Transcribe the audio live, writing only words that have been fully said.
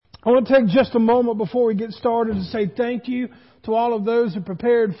I want to take just a moment before we get started to say thank you to all of those who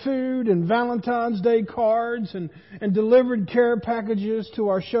prepared food and Valentine's Day cards and delivered care packages to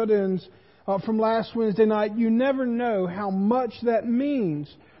our shut-ins from last Wednesday night. You never know how much that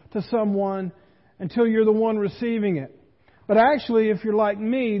means to someone until you're the one receiving it. But actually, if you're like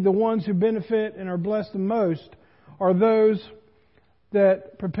me, the ones who benefit and are blessed the most are those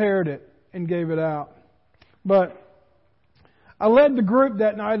that prepared it and gave it out. But I led the group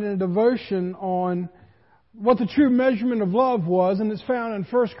that night in a devotion on what the true measurement of love was, and it's found in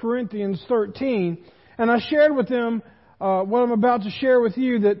 1 Corinthians 13. And I shared with them what I'm about to share with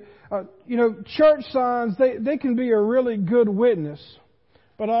you, that church signs, they can be a really good witness,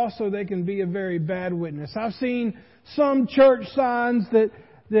 but also they can be a very bad witness. I've seen some church signs that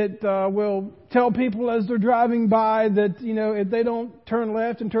will tell people as they're driving by that, if they don't turn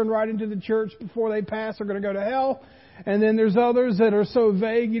left and turn right into the church before they pass, they're going to go to hell. And then there's others that are so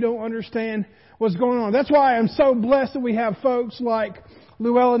vague you don't understand what's going on. That's why I'm so blessed that we have folks like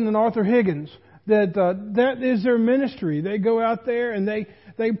Llewellyn and Arthur Higgins, that is their ministry. They go out there and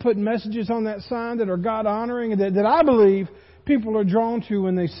they put messages on that sign that are God-honoring, and that I believe people are drawn to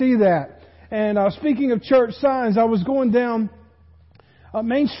when they see that. And speaking of church signs, I was going down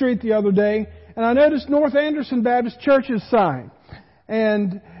Main Street the other day, and I noticed North Anderson Baptist Church's sign.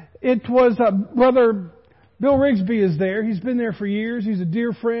 And it was Brother Bill Rigsby is there. He's been there for years. He's a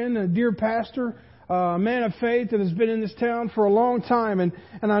dear friend, a dear pastor, a man of faith that has been in this town for a long time. And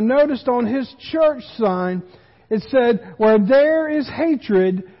I noticed on his church sign, it said, "Where there is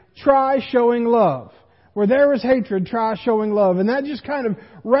hatred, try showing love." Where there is hatred, try showing love. And that just kind of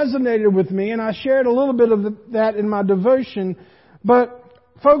resonated with me, and I shared a little bit of that in my devotion. But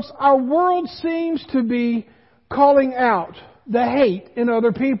folks, our world seems to be calling out the hate in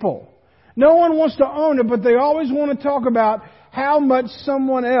other people. No one wants to own it, but they always want to talk about how much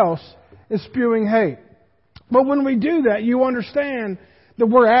someone else is spewing hate. But when we do that, you understand that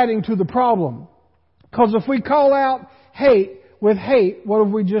we're adding to the problem. Because if we call out hate with hate, what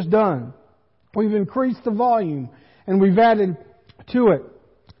have we just done? We've increased the volume and we've added to it.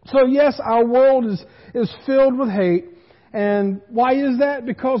 So yes, our world is filled with hate. And why is that?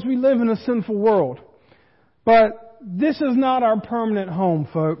 Because we live in a sinful world. But this is not our permanent home,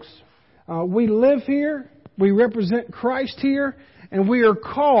 folks. We live here, we represent Christ here, and we are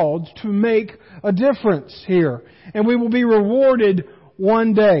called to make a difference here. And we will be rewarded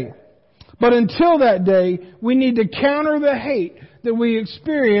one day. But until that day, we need to counter the hate that we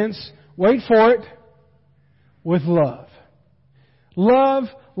experience, wait for it, with love. Love,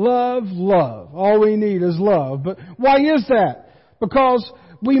 love, love. All we need is love. But why is that? Because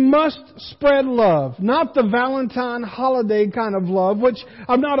we must spread love, not the Valentine holiday kind of love, which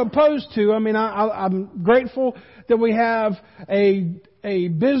I'm not opposed to. I mean, I'm grateful that we have a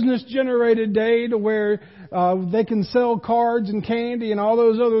business-generated day to where they can sell cards and candy and all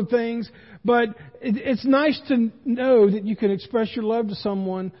those other things. But it's nice to know that you can express your love to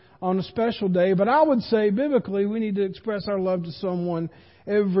someone on a special day. But I would say, biblically, we need to express our love to someone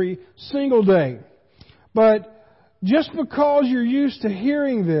every single day. But just because you're used to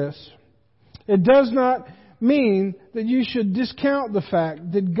hearing this, it does not mean that you should discount the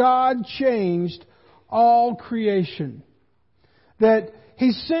fact that God changed all creation. That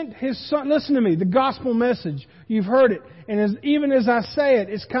He sent His Son. Listen to me, the gospel message, you've heard it. And even as I say it,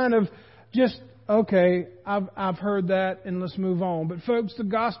 it's kind of just, okay, I've heard that and let's move on. But folks, the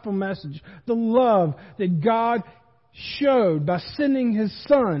gospel message, the love that God showed by sending His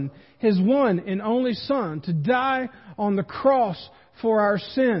Son, His one and only Son, to die on the cross for our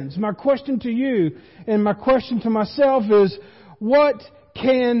sins. My question to you and my question to myself is, what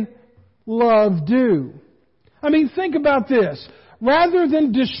can love do? I mean, think about this. Rather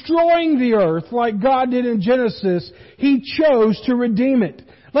than destroying the earth like God did in Genesis, He chose to redeem it.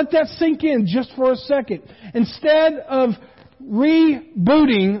 Let that sink in just for a second. Instead of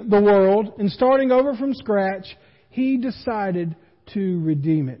rebooting the world and starting over from scratch, He decided to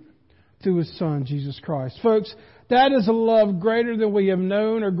redeem it through His Son, Jesus Christ. Folks, that is a love greater than we have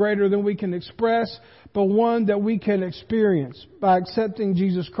known or greater than we can express, but one that we can experience by accepting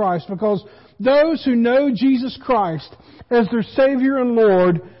Jesus Christ. Because those who know Jesus Christ as their Savior and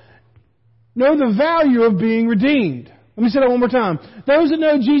Lord know the value of being redeemed. Let me say that one more time. Those that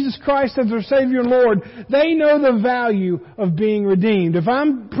know Jesus Christ as their Savior and Lord, they know the value of being redeemed. If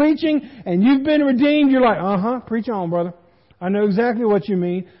I'm preaching and you've been redeemed, you're like, preach on, brother. I know exactly what you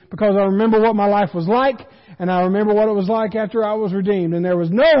mean, because I remember what my life was like, and I remember what it was like after I was redeemed, and there was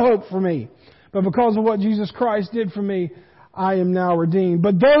no hope for me. But because of what Jesus Christ did for me, I am now redeemed.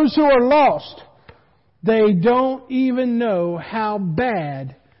 But those who are lost, they don't even know how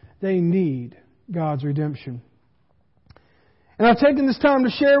bad They need God's redemption. And I've taken this time to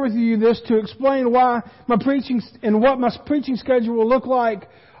share with you this to explain why my preaching and what my preaching schedule will look like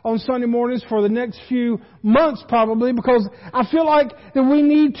on Sunday mornings for the next few months probably, because I feel like that we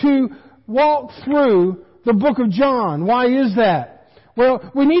need to walk through the book of John. Why is that?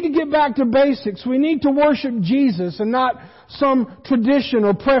 Well, we need to get back to basics. We need to worship Jesus and not some tradition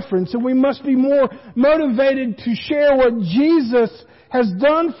or preference. And we must be more motivated to share what Jesus has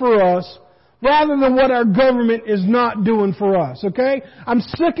done for us rather than what our government is not doing for us, okay? I'm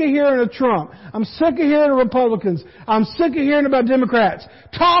sick of hearing of Trump. I'm sick of hearing of Republicans. I'm sick of hearing about Democrats.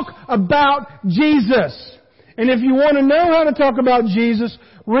 Talk about Jesus. And if you want to know how to talk about Jesus,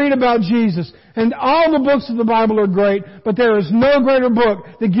 read about Jesus. And all the books of the Bible are great, but there is no greater book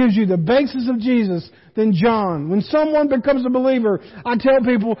that gives you the basis of Jesus than John. When someone becomes a believer, I tell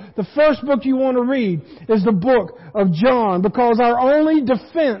people the first book you want to read is the book of John, because our only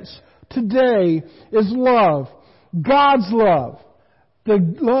defense today is love. God's love. The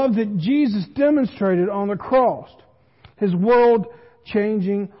love that Jesus demonstrated on the cross. His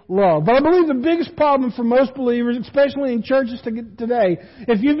world-changing love. But I believe the biggest problem for most believers, especially in churches today,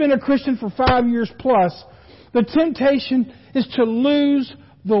 if you've been a Christian for 5 years plus, the temptation is to lose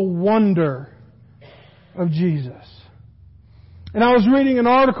the wonder of Jesus. And I was reading an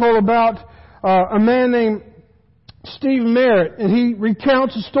article about a man named Steve Merritt, and he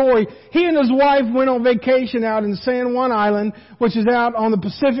recounts a story. He and his wife went on vacation out in San Juan Island, which is out on the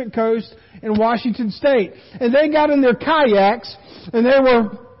Pacific coast in Washington State. And they got in their kayaks, and they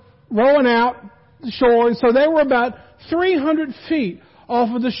were rowing out the shore, and so they were about 300 feet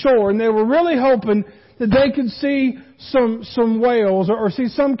off of the shore, and they were really hoping that they could see some whales or see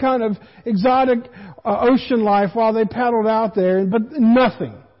some kind of exotic ocean life while they paddled out there, but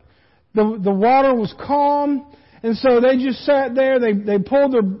nothing. The water was calm. And so they just sat there, they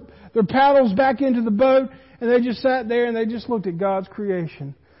pulled their paddles back into the boat, and they just sat there and they just looked at God's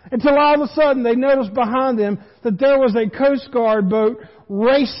creation. Until all of a sudden they noticed behind them that there was a Coast Guard boat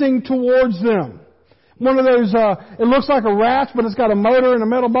racing towards them. One of those, it looks like a raft, but it's got a motor and a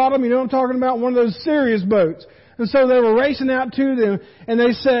metal bottom. You know what I'm talking about? One of those serious boats. And so they were racing out to them, and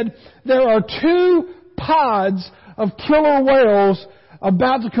they said, there are 2 pods of killer whales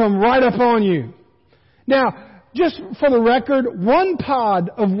about to come right up on you. Now, just for the record, 1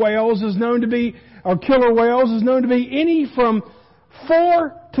 pod of whales is known to be, or killer whales, is known to be any from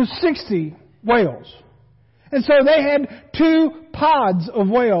 4 to 60 whales. And so they had 2 pods of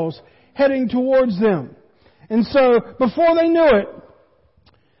whales heading towards them. And so, before they knew it,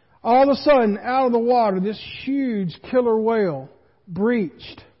 all of a sudden, out of the water, this huge killer whale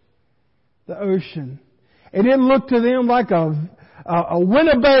breached the ocean. And it looked to them like a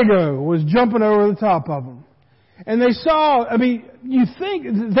Winnebago was jumping over the top of them. And they saw, you think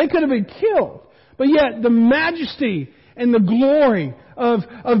they could have been killed. But yet the majesty and the glory of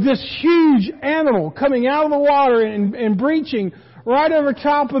this huge animal coming out of the water and breaching right over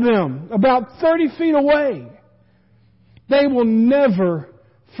top of them, about 30 feet away. They will never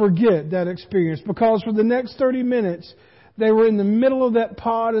forget that experience, because for the next 30 minutes they were in the middle of that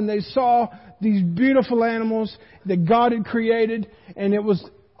pod and they saw these beautiful animals that God had created, and it was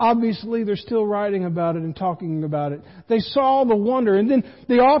obviously, they're still writing about it and talking about it. They saw the wonder. And then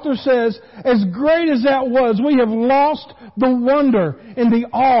the author says, as great as that was, we have lost the wonder and the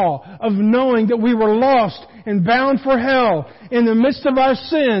awe of knowing that we were lost and bound for hell in the midst of our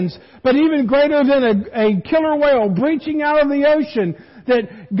sins. But even greater than a killer whale breaching out of the ocean,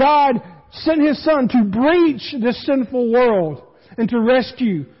 that God sent His Son to breach this sinful world and to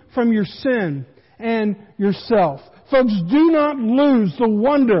rescue from your sin and yourself. Folks, do not lose the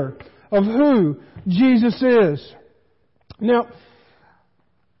wonder of who Jesus is. Now,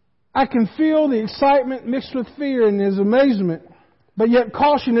 I can feel the excitement mixed with fear and His amazement, but yet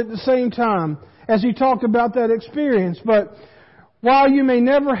caution at the same time as He talked about that experience. But while you may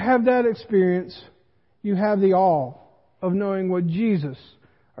never have that experience, you have the awe of knowing what Jesus,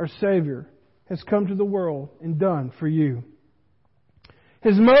 our Savior, has come to the world and done for you.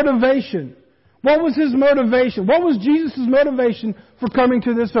 His motivation. What was His motivation? What was Jesus' motivation for coming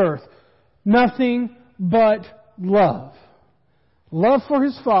to this earth? Nothing but love. Love for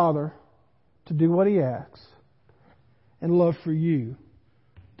His Father to do what He asks. And love for you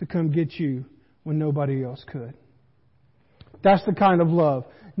to come get you when nobody else could. That's the kind of love.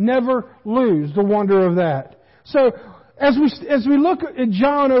 Never lose the wonder of that. So, as we look at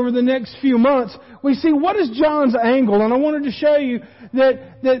John over the next few months, we see what is John's angle. And I wanted to show you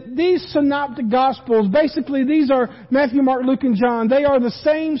that these synoptic gospels, basically these are Matthew, Mark, Luke, and John. They are the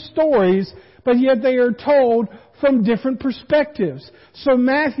same stories, but yet they are told from different perspectives. So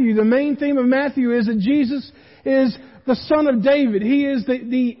Matthew, the main theme of Matthew is that Jesus is the Son of David. He is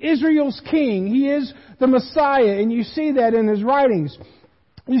the Israel's King. He is the Messiah, and you see that in His writings.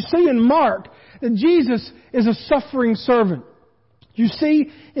 You see in Mark that Jesus is a suffering servant. You see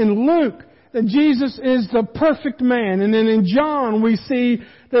in Luke that Jesus is the perfect man. And then in John we see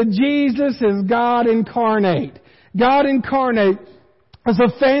that Jesus is God incarnate. God incarnate is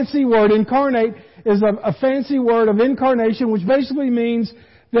a fancy word. Incarnate is a fancy word of incarnation, which basically means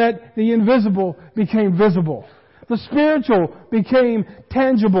that the invisible became visible. The spiritual became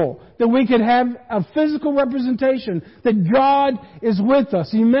tangible. That we could have a physical representation that God is with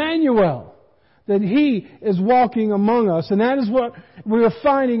us. Emmanuel. That He is walking among us. And that is what we are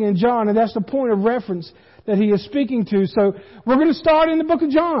finding in John. And that's the point of reference that he is speaking to. So we're going to start in the book of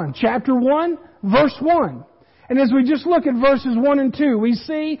John, chapter 1, verse 1. And as we just look at verses 1 and 2, we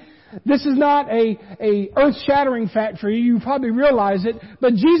see this is not a earth-shattering fact for you. You probably realize it.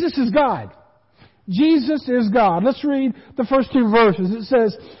 But Jesus is God. Jesus is God. Let's read the first two verses. It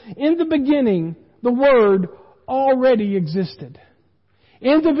says, "In the beginning, the Word already existed."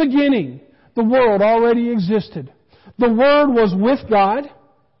 In the beginning, the world already existed. The Word was with God,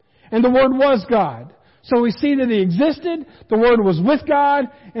 and the Word was God. So we see that He existed, the Word was with God,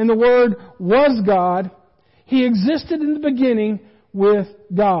 and the Word was God. He existed in the beginning with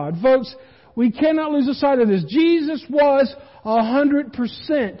God. Folks, we cannot lose sight of this. Jesus was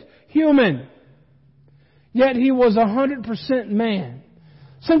 100% human. Yet He was 100% man.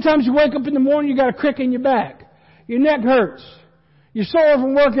 Sometimes you wake up in the morning, you got a crick in your back. Your neck hurts. You're sore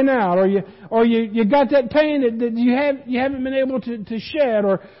from working out, or you got that pain that you haven't been able to shed,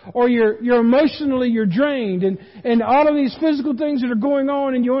 or you're emotionally you're drained, and all of these physical things that are going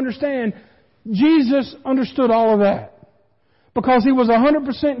on, and you understand Jesus understood all of that because He was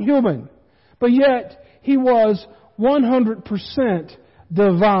 100% human, but yet He was 100%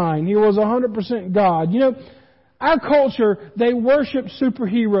 divine. He was 100% God. You know, our culture, they worship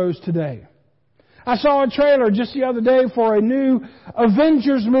superheroes today. I saw a trailer just the other day for a new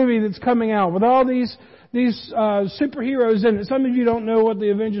Avengers movie that's coming out with all these superheroes in it. Some of you don't know what the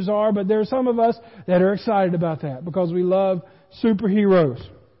Avengers are, but there are some of us that are excited about that because we love superheroes.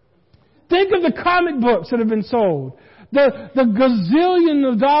 Think of the comic books that have been sold. The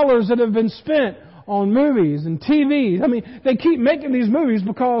gazillion of dollars that have been spent on movies and TVs. I mean, they keep making these movies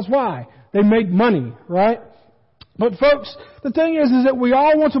because why? They make money, right? But folks, the thing is that we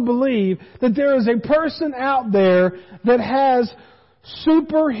all want to believe that there is a person out there that has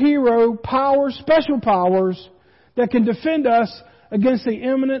superhero powers, special powers, that can defend us against the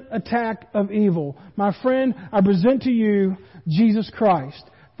imminent attack of evil. My friend, I present to you Jesus Christ,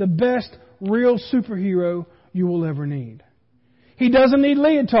 the best real superhero you will ever need. He doesn't need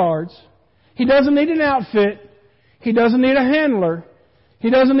leotards. He doesn't need an outfit. He doesn't need a handler. He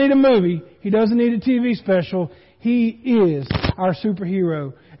doesn't need a movie. He doesn't need a TV special. He is our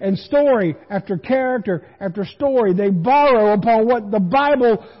superhero. And story after character after story, they borrow upon what the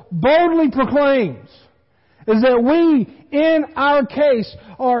Bible boldly proclaims. Is that we, in our case,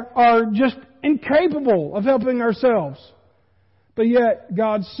 are just incapable of helping ourselves. But yet,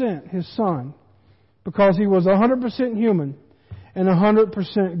 God sent His Son because He was 100% human and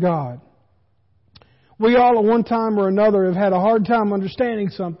 100% God. We all at one time or another have had a hard time understanding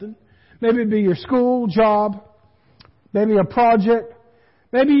something. Maybe it be your school, job, maybe a project.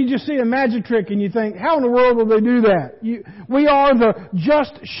 Maybe you just see a magic trick and you think, how in the world will they do that? We are the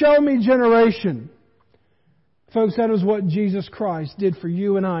just show me generation. Folks, that is what Jesus Christ did for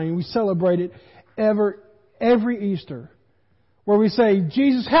you and I. And we celebrate it every Easter. Where we say,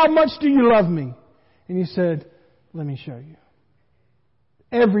 Jesus, how much do you love me? And He said, let me show you.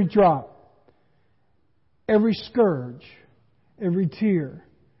 Every drop, every scourge, every tear,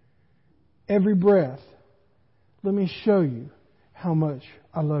 every breath. Let me show you how much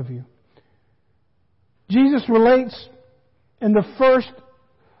I love you. Jesus relates in the first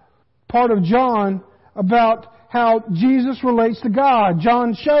part of John about how Jesus relates to God.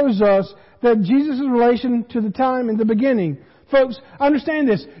 John shows us that Jesus' relation to the time in the beginning. Folks, understand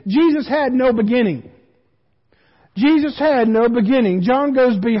this. Jesus had no beginning. Jesus had no beginning. John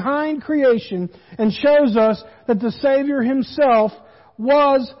goes behind creation and shows us that the Savior Himself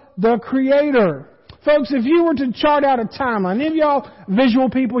was the Creator. Folks, if you were to chart out a timeline, any of y'all visual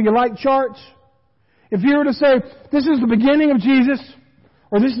people, you like charts? If you were to say, this is the beginning of Jesus,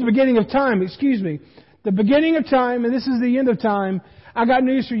 or this is the beginning of time, the beginning of time and this is the end of time, I got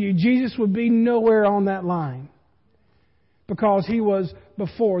news for you. Jesus would be nowhere on that line because He was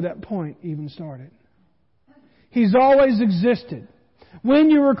before that point even started. He's always existed.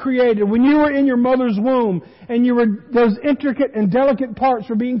 When you were created, when you were in your mother's womb, and those intricate and delicate parts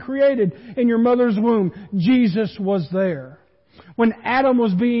were being created in your mother's womb, Jesus was there. When Adam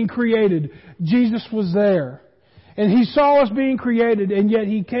was being created, Jesus was there. And He saw us being created, and yet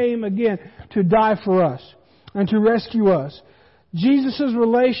He came again to die for us and to rescue us. Jesus'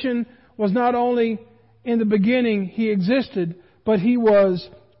 relation was not only in the beginning He existed, but He was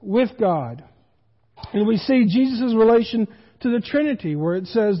with God. And we see Jesus' relation to the Trinity, where it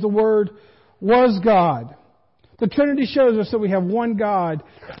says the Word was God. The Trinity shows us that we have one God,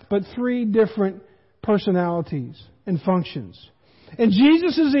 but three different personalities and functions. And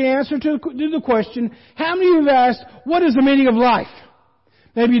Jesus is the answer to the question, how many of you have asked, what is the meaning of life?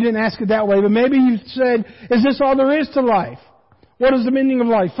 Maybe you didn't ask it that way, but maybe you said, is this all there is to life? What is the meaning of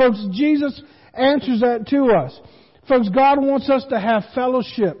life? Folks, Jesus answers that to us. Folks, God wants us to have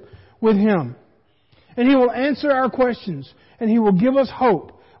fellowship with Him. And He will answer our questions. And He will give us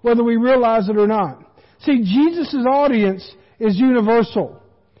hope, whether we realize it or not. See, Jesus' audience is universal.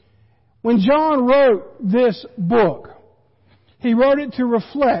 When John wrote this book, he wrote it to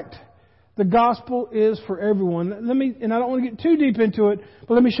reflect the gospel is for everyone. And I don't want to get too deep into it,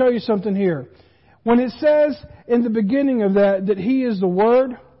 but let me show you something here. When it says in the beginning of that He is the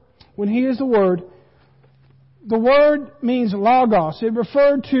Word, when He is the Word means logos. It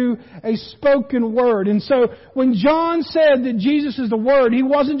referred to a spoken word. And so when John said that Jesus is the Word, he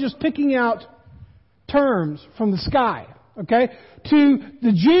wasn't just picking out terms from the sky. Okay? To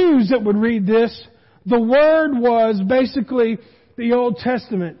the Jews that would read this, the Word was basically the Old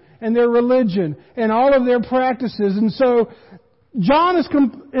Testament and their religion and all of their practices. And so John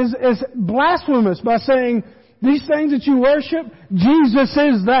is blasphemous by saying, these things that you worship, Jesus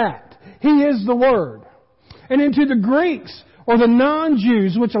is that. He is the Word. And into the Greeks, or the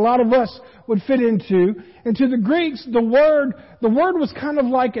non-Jews, which a lot of us would fit into, and to the Greeks, the Word was kind of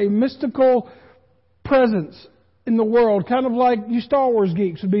like a mystical presence in the world, kind of like you Star Wars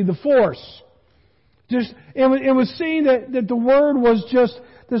geeks would be the Force. It was seen that the Word was just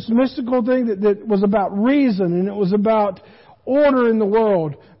this mystical thing that was about reason, and it was about order in the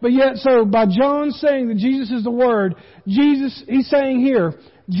world. But yet, so by John saying that Jesus is the Word, he's saying here,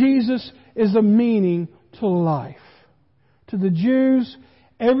 Jesus is the meaning to life. To the Jews,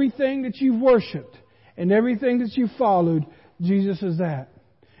 everything that you've worshipped and everything that you've followed, Jesus is that.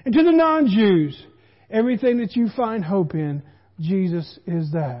 And to the non-Jews, everything that you find hope in, Jesus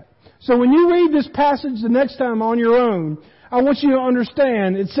is that. So when you read this passage the next time on your own, I want you to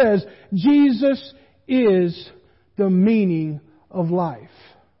understand it says, Jesus is the meaning of life.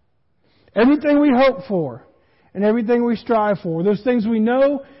 Everything we hope for and everything we strive for, those things we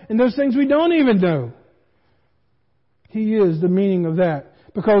know and those things we don't even know, He is the meaning of that.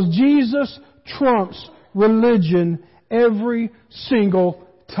 Because Jesus trumps religion every single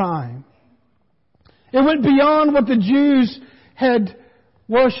time. It went beyond what the Jews had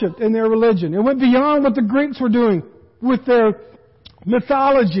worshipped in their religion. It went beyond what the Greeks were doing with their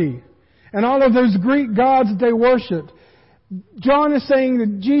mythology and all of those Greek gods that they worshipped. John is saying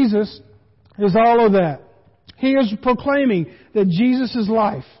that Jesus is all of that. He is proclaiming that Jesus is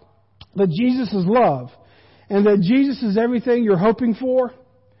life, that Jesus is love, and that Jesus is everything you're hoping for,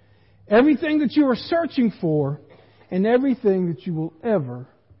 everything that you are searching for, and everything that you will ever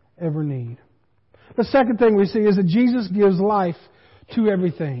need. The second thing we see is that Jesus gives life to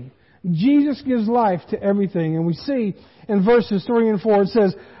everything. Jesus gives life to everything. And we see in verses 3 and 4, it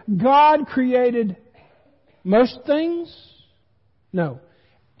says, God created most things? No.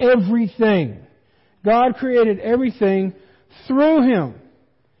 Everything. God created everything through Him.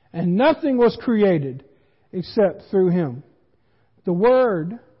 And nothing was created except through Him. The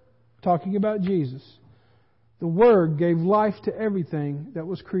Word, talking about Jesus, the Word gave life to everything that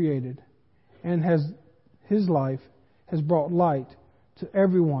was created. And His life has brought light to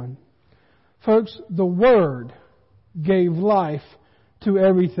everyone. Folks, the Word gave life to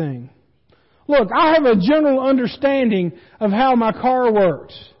everything. Look, I have a general understanding of how my car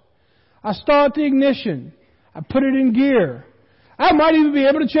works. I start the ignition. I put it in gear. I might even be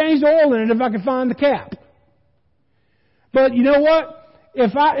able to change the oil in it if I can find the cap. But you know what?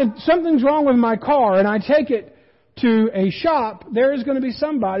 If something's wrong with my car and I take it to a shop, there is going to be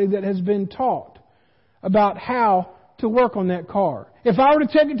somebody that has been taught about how to work on that car. If I were to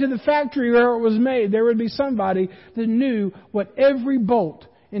take it to the factory where it was made, there would be somebody that knew what every bolt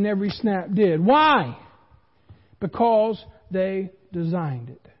and every snap did. Why? Because they designed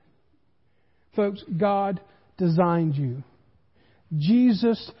it. Folks, God designed you.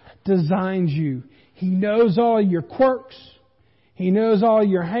 Jesus designed you. He knows all your quirks. He knows all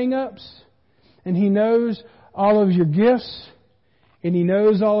your hang-ups. And He knows all of your gifts. And He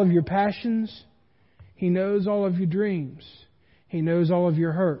knows all of your passions. He knows all of your dreams. He knows all of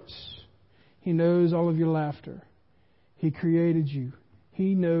your hurts. He knows all of your laughter. He created you.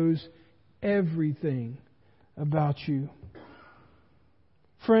 He knows everything about you.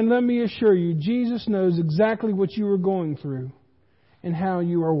 Friend, let me assure you, Jesus knows exactly what you are going through and how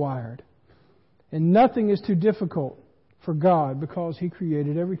you are wired. And nothing is too difficult for God because He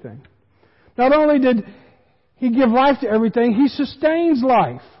created everything. Not only did He give life to everything, He sustains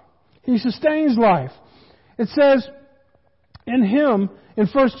life. He sustains life. It says in Him, in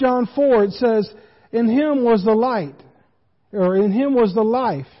 1 John 4, it says, in Him was the light, or in Him was the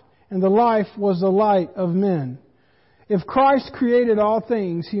life, and the life was the light of men. If Christ created all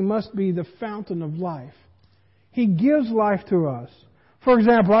things, He must be the fountain of life. He gives life to us. For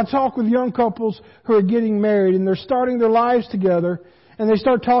example, I talk with young couples who are getting married and they're starting their lives together and they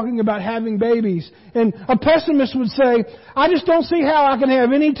start talking about having babies. And a pessimist would say, I just don't see how I can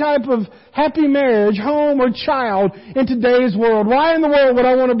have any type of happy marriage, home, or child in today's world. Why in the world would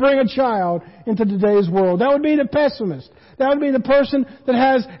I want to bring a child into today's world? That would be the pessimist. That would be the person that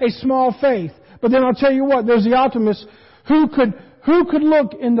has a small faith. But then I'll tell you what, there's the optimist who could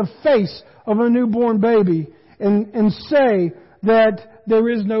look in the face of a newborn baby and say that there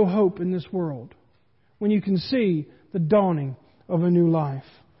is no hope in this world when you can see the dawning of a new life.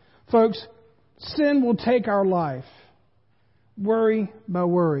 Folks, sin will take our life, worry by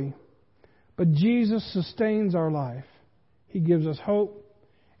worry. But Jesus sustains our life. He gives us hope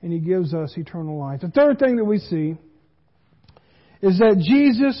and He gives us eternal life. The third thing that we see is that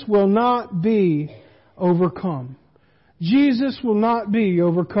Jesus will not be overcome. Jesus will not be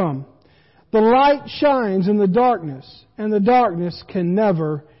overcome. The light shines in the darkness, and the darkness can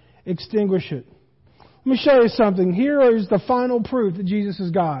never extinguish it. Let me show you something. Here is the final proof that Jesus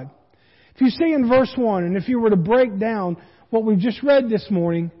is God. If you see in verse 1, and if you were to break down what we've just read this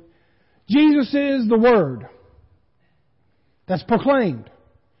morning, Jesus is the Word. That's proclaimed.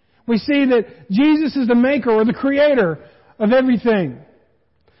 We see that Jesus is the maker or the creator of everything.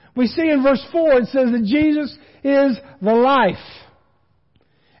 We see in verse 4 it says that Jesus is the life.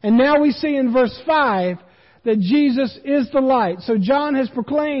 And now we see in verse 5 that Jesus is the light. So John has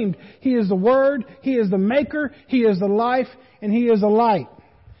proclaimed He is the Word, He is the Maker, He is the life, and He is a light.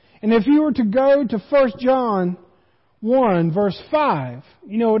 And if you were to go to 1 John 1 verse 5,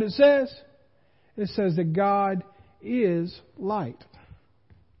 you know what it says? It says that God is light.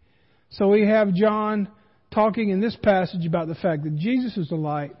 So we have John talking in this passage about the fact that Jesus is the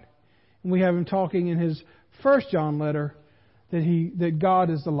light, and we have him talking in his 1 John letter that God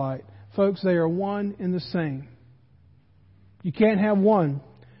is the light. Folks, they are one and the same. You can't have one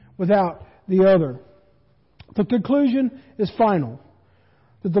without the other. The conclusion is final,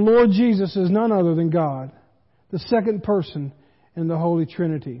 that the Lord Jesus is none other than God, the second person in the Holy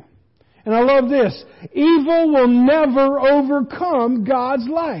Trinity. And I love this. Evil will never overcome God's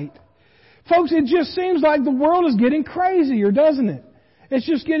light. Folks, it just seems like the world is getting crazier, doesn't it? It's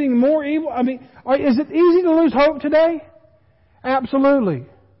just getting more evil. I mean, is it easy to lose hope today? Absolutely.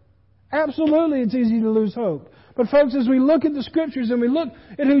 Absolutely, it's easy to lose hope. But folks, as we look at the Scriptures and we look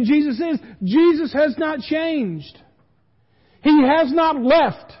at who Jesus is, Jesus has not changed. He has not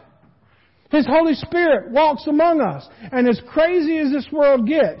left. His Holy Spirit walks among us. And as crazy as this world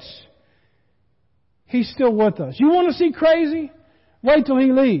gets, He's still with us. You want to see crazy? Wait till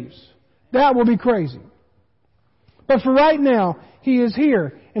He leaves. That will be crazy. But for right now, He is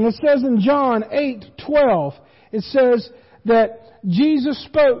here. And it says in John 8:12, it says that Jesus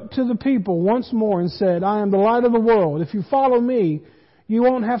spoke to the people once more and said, I am the light of the world. If you follow me, you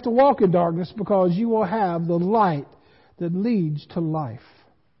won't have to walk in darkness because you will have the light that leads to life.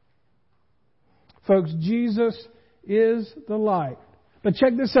 Folks, Jesus is the light. But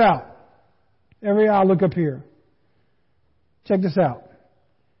check this out. Every eye look up here. Check this out.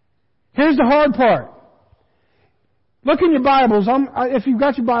 Here's the hard part. Look in your Bibles. If you've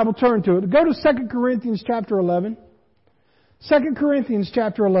got your Bible, turn to it. Go to 2 Corinthians chapter 11. 2 Corinthians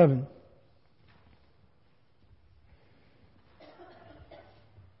chapter 11.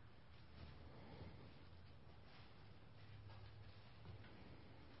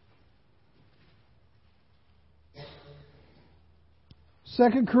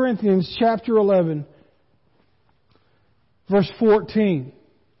 Second Corinthians chapter 11, verse 14.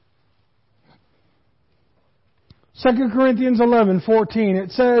 2 Corinthians 11:14.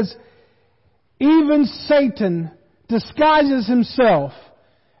 It says, even Satan disguises himself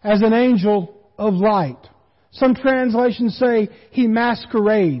as an angel of light. Some translations say he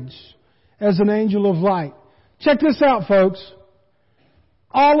masquerades as an angel of light. Check this out, folks.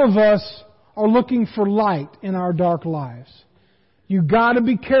 All of us are looking for light in our dark lives. You got to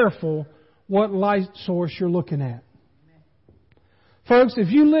be careful what light source you're looking at. Folks,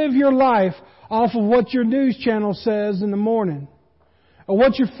 if you live your life off of what your news channel says in the morning, or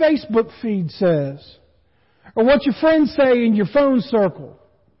what your Facebook feed says, or what your friends say in your phone circle,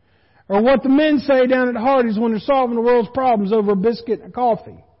 or what the men say down at Hardee's when they're solving the world's problems over a biscuit and a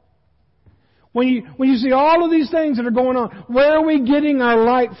coffee. When you see all of these things that are going on, where are we getting our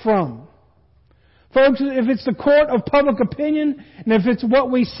light from? Folks, if it's the court of public opinion, and if it's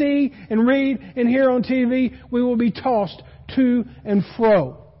what we see and read and hear on TV, we will be tossed to and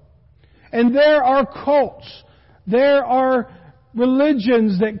fro. And there are cults, there are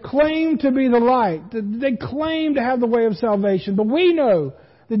religions that claim to be the light, they claim to have the way of salvation, but we know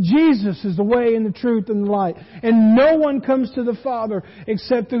that Jesus is the way and the truth and the light. And no one comes to the Father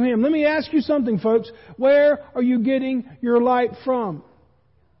except through Him. Let me ask you something, folks. Where are you getting your light from?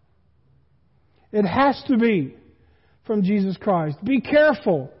 It has to be from Jesus Christ. Be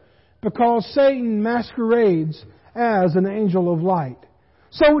careful, because Satan masquerades as an angel of light.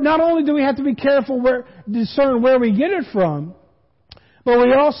 So not only do we have to be careful discern where we get it from, but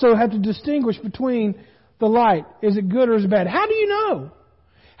we also have to distinguish between the light. Is it good or is it bad? How do you know?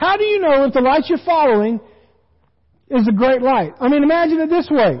 How do you know if the light you're following is a great light? I mean, imagine it this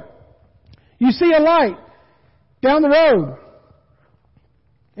way. You see a light down the road,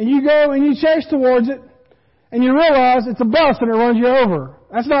 and you go and you chase towards it, and you realize it's a bus and it runs you over.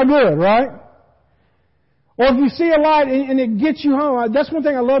 That's not good, right? Or if you see a light and it gets you home. That's one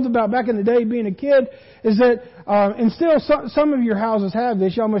thing I loved about back in the day being a kid, is that, and still some of your houses have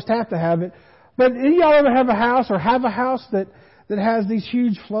this, you almost have to have it, but y'all ever have a house or have a house that has these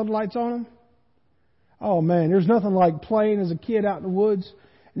huge floodlights on them? Oh man, there's nothing like playing as a kid out in the woods,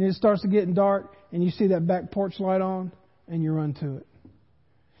 and it starts to get dark, and you see that back porch light on, and you run to it.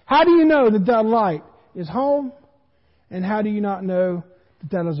 How do you know that that light is home, and how do you not know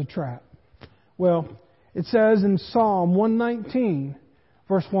that that is a trap? Well, it says in Psalm 119,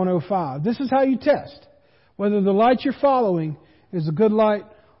 verse 105, this is how you test whether the light you're following is a good light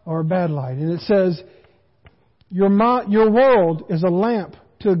or a bad light. And it says, Your word is a lamp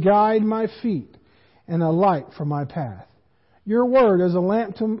to guide my feet and a light for my path. Your word is a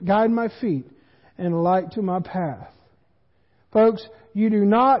lamp to guide my feet and a light to my path. Folks, you do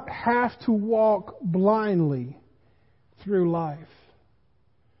not have to walk blindly through life.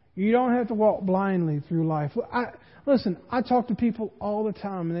 You don't have to walk blindly through life. Listen, I talk to people all the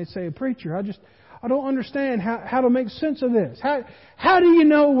time and they say, preacher, I don't understand how to make sense of this. How do you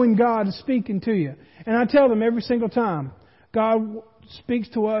know when God is speaking to you? And I tell them every single time, God speaks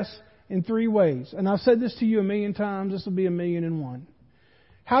to us in three ways. And I've said this to you 1,000,000 times. This will be 1,000,001.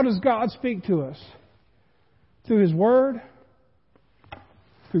 How does God speak to us? Through His Word,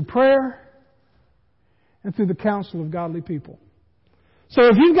 through prayer, and through the counsel of godly people. So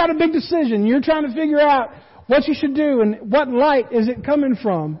if you've got a big decision, you're trying to figure out what you should do and what light is it coming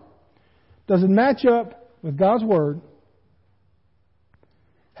from, does it match up with God's Word?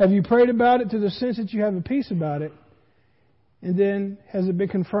 Have you prayed about it to the sense that you have a peace about it? And then has it been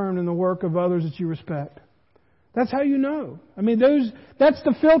confirmed in the work of others that you respect? That's how you know. I mean, that's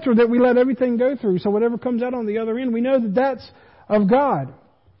the filter that we let everything go through. So whatever comes out on the other end, we know that that's of God.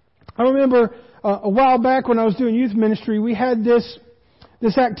 I remember a while back when I was doing youth ministry, we had this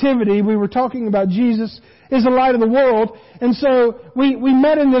activity. We were talking about Jesus is the light of the world. And so we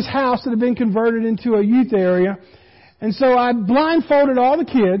met in this house that had been converted into a youth area. And so I blindfolded all the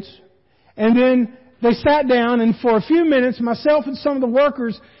kids, and then they sat down, and for a few minutes, myself and some of the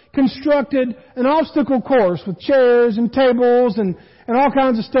workers constructed an obstacle course with chairs and tables and all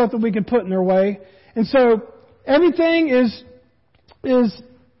kinds of stuff that we could put in their way. And so everything is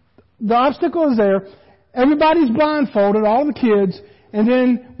the obstacle is there. Everybody's blindfolded, all the kids, and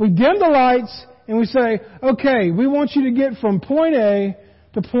then we dim the lights and we say, okay, we want you to get from point A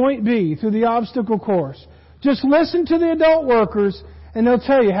to point B through the obstacle course. Just listen to the adult workers and they'll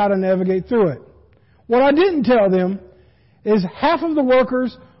tell you how to navigate through it. What I didn't tell them is half of the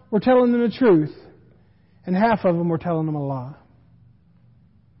workers were telling them the truth and half of them were telling them a lie.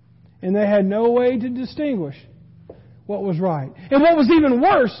 And they had no way to distinguish what was right. And what was even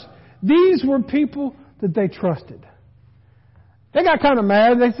worse, these were people that they trusted. They got kind of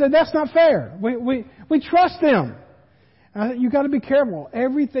mad. They said, that's not fair. We trust them. You've got to be careful.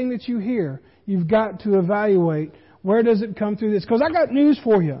 Everything that you hear, you've got to evaluate, where does it come through this? Because I got news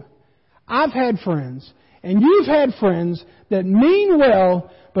for you. I've had friends, and you've had friends that mean well,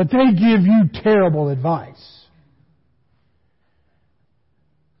 but they give you terrible advice.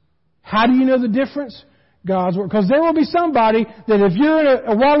 How do you know the difference? God's Word. Because there will be somebody that if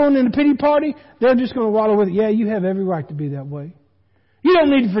you're wallowing in a pity party, they're just going to wallow with it. Yeah, you have every right to be that way. You don't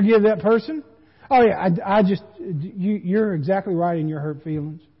need to forgive that person. Oh yeah, you're exactly right in your hurt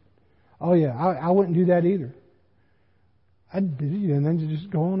feelings. Oh yeah, I wouldn't do that either. And then you just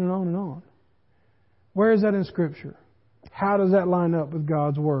go on and on and on. Where is that in Scripture? How does that line up with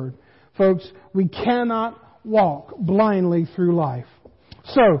God's Word? Folks, we cannot walk blindly through life.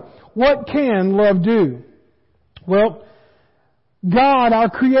 So, what can love do? Well, God, our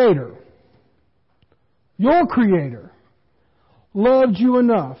Creator, your Creator, loved you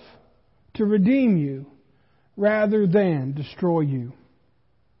enough to redeem you rather than destroy you.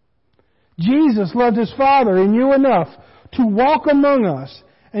 Jesus loved His Father and you enough to walk among us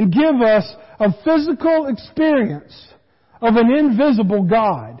and give us a physical experience of an invisible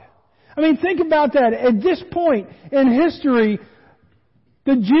God. I mean, think about that. At this point in history,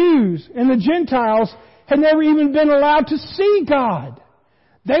 the Jews and the Gentiles had never even been allowed to see God.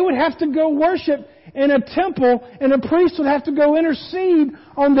 They would have to go worship in a temple, and a priest would have to go intercede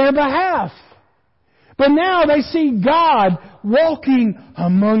on their behalf. But now they see God walking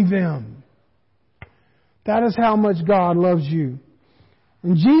among them. That is how much God loves you.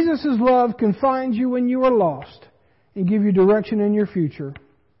 And Jesus' love can find you when you are lost and give you direction in your future.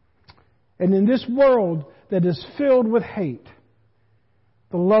 And in this world that is filled with hate,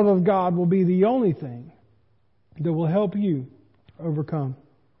 the love of God will be the only thing that will help you overcome.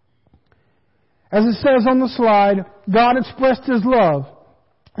 As it says on the slide, God expressed His love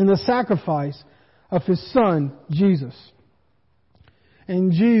in the sacrifice of His Son, Jesus.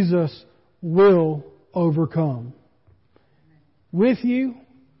 And Jesus will overcome. With you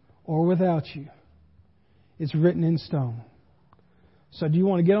or without you. It's written in stone. So do you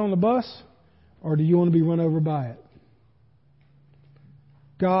want to get on the bus or do you want to be run over by it?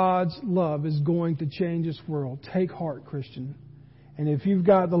 God's love is going to change this world. Take heart, Christian. And if you've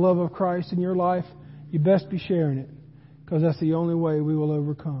got the love of Christ in your life, you best be sharing it, because that's the only way we will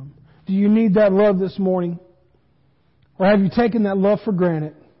overcome. Do you need that love this morning? Or have you taken that love for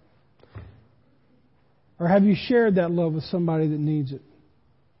granted? Or have you shared that love with somebody that needs it?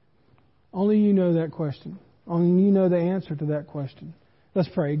 Only you know that question. Only you know the answer to that question. Let's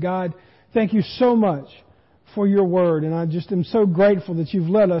pray. God, thank you so much for your word. And I just am so grateful that you've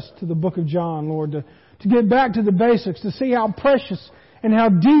led us to the book of John, Lord, to get back to the basics, to see how precious and how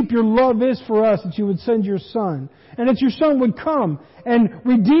deep your love is for us, that you would send your Son. And that your Son would come and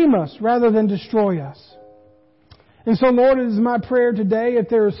redeem us rather than destroy us. And so, Lord, it is my prayer today, if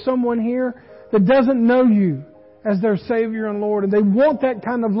there is someone here that doesn't know you as their Savior and Lord, and they want that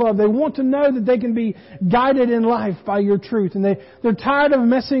kind of love. They want to know that they can be guided in life by your truth. And they're tired of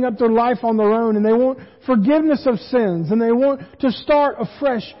messing up their life on their own, and they want forgiveness of sins, and they want to start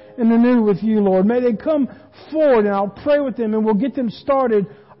afresh and anew with you, Lord. May they come forward, and I'll pray with them, and we'll get them started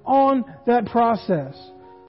on that process.